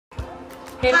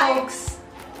Hey Hi. folks.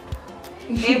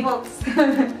 Hey folks.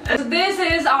 So this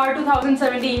is our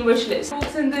 2017 wish list.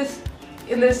 Books in this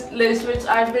list which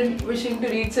I've been wishing to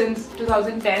read since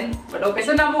 2010. But okay,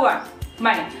 so number one,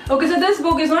 mine. Okay, so this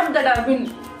book is not that I've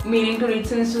been meaning to read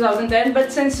since 2010,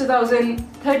 but since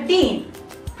 2013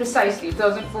 precisely,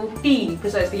 2014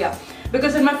 precisely, yeah.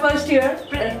 Because in my first year,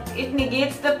 It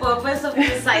negates the purpose of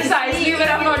precisely, but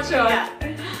I'm not sure. Yeah.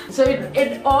 So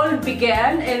it all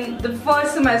began in the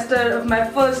first semester of my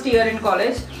first year in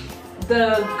college.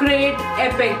 The great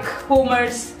epic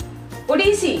Homer's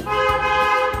Odyssey.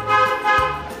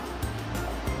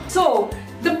 So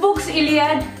the books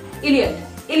Iliad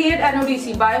and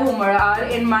Odyssey by Homer are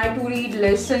in my to-read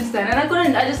list since then, and I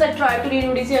tried to read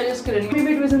Odyssey, I just couldn't.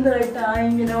 Maybe it wasn't the right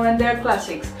time, you know, and they're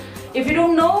classics. If you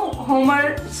don't know,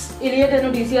 Homer's Iliad and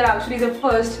Odyssey are actually the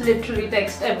first literary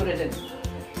text ever written.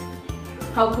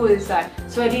 How cool is that?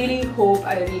 So I really hope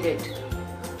I read it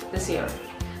this year.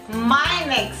 My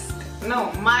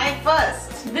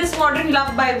first. This Modern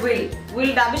Love by Will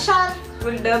Derbyshire.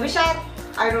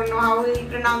 I don't know how he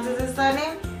pronounces his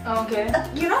surname. Okay.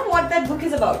 You know what that book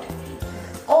is about?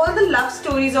 All the love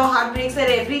stories or heartbreaks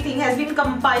and everything has been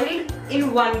compiled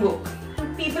in one book.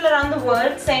 People around the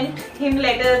world sent him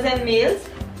letters and mails.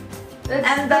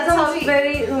 That sounds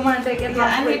very romantic and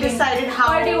and we decided how.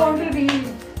 Why do you want to read?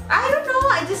 I don't know,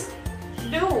 I just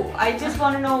do. I just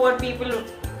want to know what people,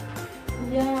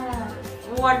 Yeah.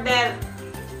 what their.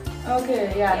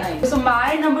 Okay, yeah, nice. So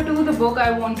my number two, the book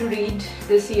I want to read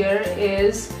this year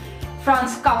is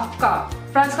Franz Kafka.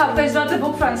 Franz Kafka is not the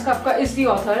book, Franz Kafka is the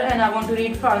author, and I want to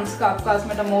read Franz Kafka's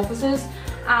Metamorphosis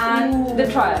and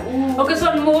The Trial. Okay,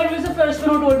 so Moore was the first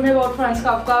one who told me about Franz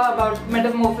Kafka, about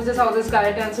Metamorphosis, how this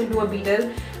guy turns into a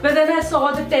beetle. But then I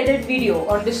saw the TED video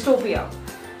on dystopia,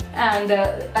 and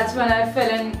that's when I fell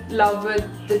in love with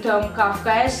the term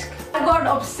Kafkaesque. I got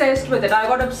obsessed with it. I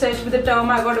got obsessed with the term,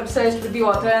 I got obsessed with the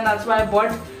author, and that's why I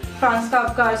bought Franz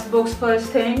Kafka's books first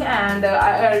thing, and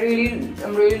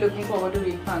I'm really looking forward to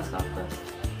read Franz Kafka.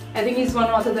 I think he's one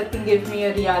author that can give me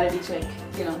a reality check,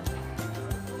 you know.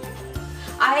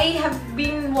 I have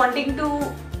been wanting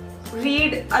to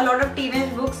read a lot of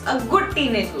teenage books, good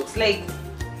teenage books, like,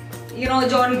 you know,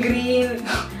 John Green.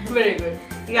 Very good.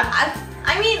 Yeah,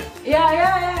 I mean,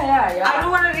 Yeah. I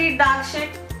don't want to read dark shit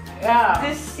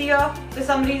this year for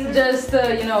some reason. Just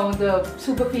the, you know, the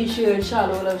superficial,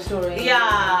 shallow love story. Yeah.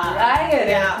 I get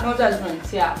it. Yeah. No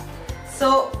judgments. Yeah.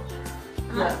 So.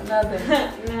 Yeah. Nothing.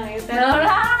 No, is that?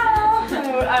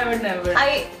 No. I would never.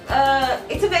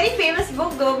 It's a very famous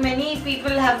book, though many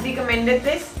people have recommended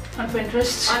this. On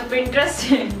Pinterest. On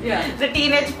Pinterest. Yeah. The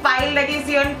teenage pile that you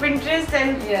see on Pinterest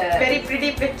and very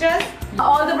pretty pictures.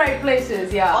 All the bright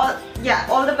places, yeah.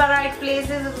 All the bright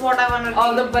places is what I want to read.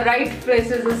 All the bright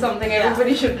places is something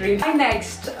everybody should read. My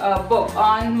next book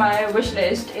on my wish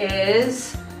list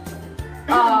is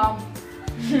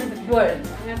World.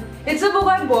 It's a book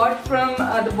I bought from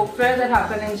the book fair that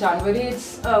happened in January.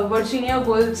 It's Virginia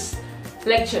Woolf's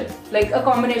lecture, like a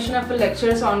combination of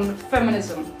lectures on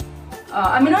feminism.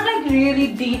 I mean, not like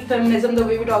really deep feminism the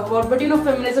way we talk about, but you know,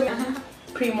 feminism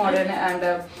pre-modern,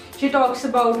 and she talks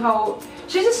about how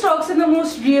she just talks in the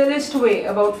most realist way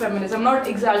about feminism, not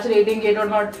exaggerating it or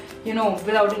not, you know,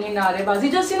 without any narebazi,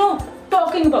 just, you know,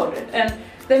 talking about it, and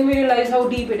then we realize how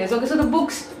deep it is. Okay, so the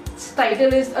book's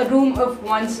title is A Room of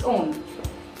One's Own,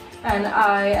 and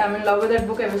I am in love with that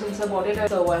book ever since I bought it,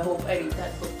 so I hope I read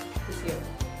that book this year.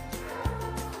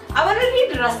 I want to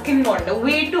read Ruskin Bond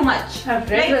way too much. I've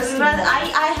read Ruskin Bond.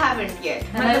 I haven't yet.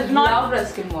 And I love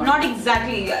Ruskin Bond. Not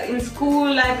exactly. In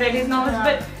school I've read his novels,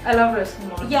 but I love Ruskin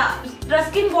Bond. Yeah,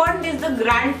 Ruskin Bond is the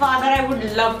grandfather I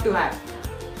would love to have,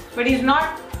 but he's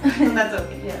not. So that's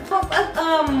okay.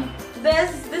 Yeah.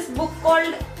 There's this book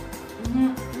called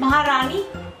Maharani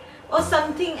or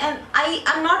something, and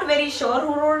I'm not very sure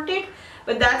who wrote it.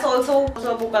 But that's also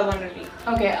a book I want to read.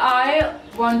 Okay, I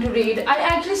want to read. I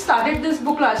actually started this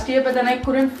book last year, but then I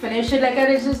couldn't finish it. Like, I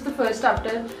read just the first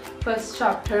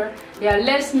chapter. Yeah,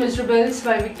 Les Miserables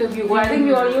by Victor Hugo. I think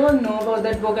you all know about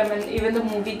that book. I mean, even the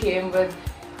movie came with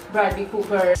Bradley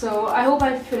Cooper. So I hope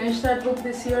I finish that book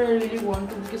this year. I really want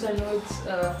to, because I know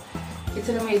it's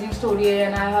an amazing story,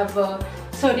 and I have a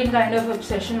certain kind of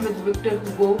obsession with Victor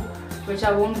Hugo, which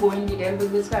I won't go in detail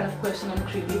because it's kind of questionable and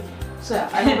creepy. So yeah,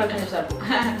 I hope I finish that book.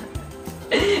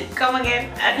 Come again.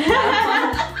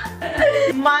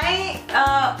 My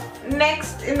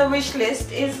next in the wish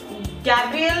list is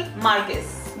Gabriel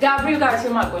Marquez. Gabriel Garcia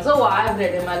Marquez. Oh, I've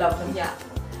read him. I love him. Yeah.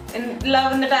 In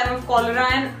Love in the Time of Cholera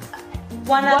and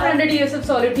 100 Years of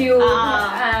Solitude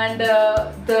and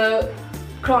the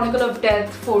Chronicle of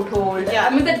Death, Foretold. Yeah. I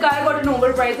mean, that guy got a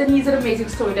Nobel Prize and he's an amazing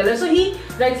storyteller. So he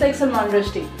writes like Salman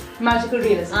Rushdie, magical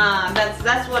realism.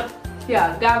 That's what.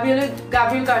 Yeah, Gabriel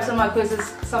Garcia Marquez is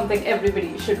something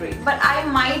everybody should read. But I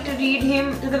might read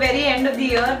him to the very end of the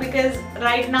year because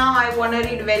right now I want to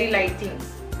read very light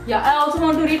things. Yeah, I also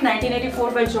want to read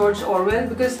 1984 by George Orwell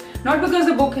not because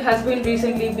the book has been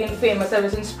recently been famous ever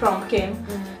since Trump came.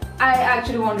 I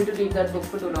actually wanted to read that book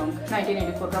for too long.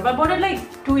 1984 Trump. I bought it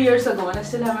like 2 years ago and I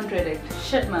still haven't read it.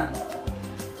 Shit, man.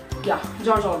 Yeah,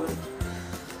 George Orwell.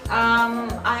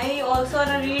 I also want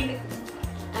to read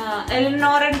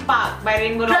Eleanor and Park by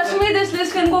Rainbow Trust Rowell. me, this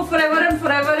list can go forever and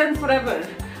forever and forever.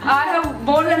 I have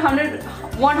more than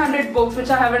 100 books which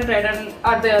I haven't read and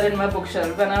are there in my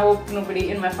bookshelf, and I hope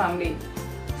nobody in my family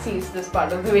sees this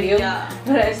part of the video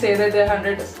where I say that there are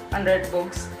 100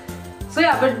 books. So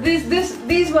yeah, but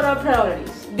these were our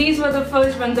priorities. These were the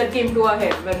first ones that came to our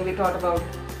head when we thought about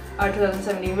our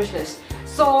 2017 wish list.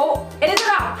 So it is a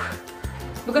wrap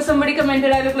because somebody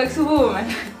commented I look like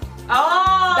Superwoman.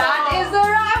 Oh! That is a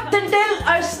wrap. Then tell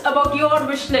us about your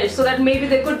wish list so that maybe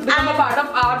they could become a part of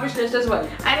our wish list as well.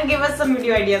 And give us some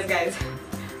video ideas, guys.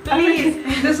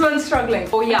 Please. This one's struggling.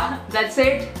 Oh yeah, that's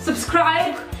it.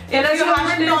 Subscribe If you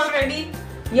haven't already.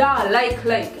 Yeah, like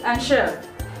and share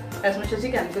as much as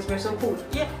you can because we're so cool.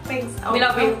 Yeah, thanks. We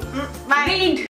love you. Bye. Read.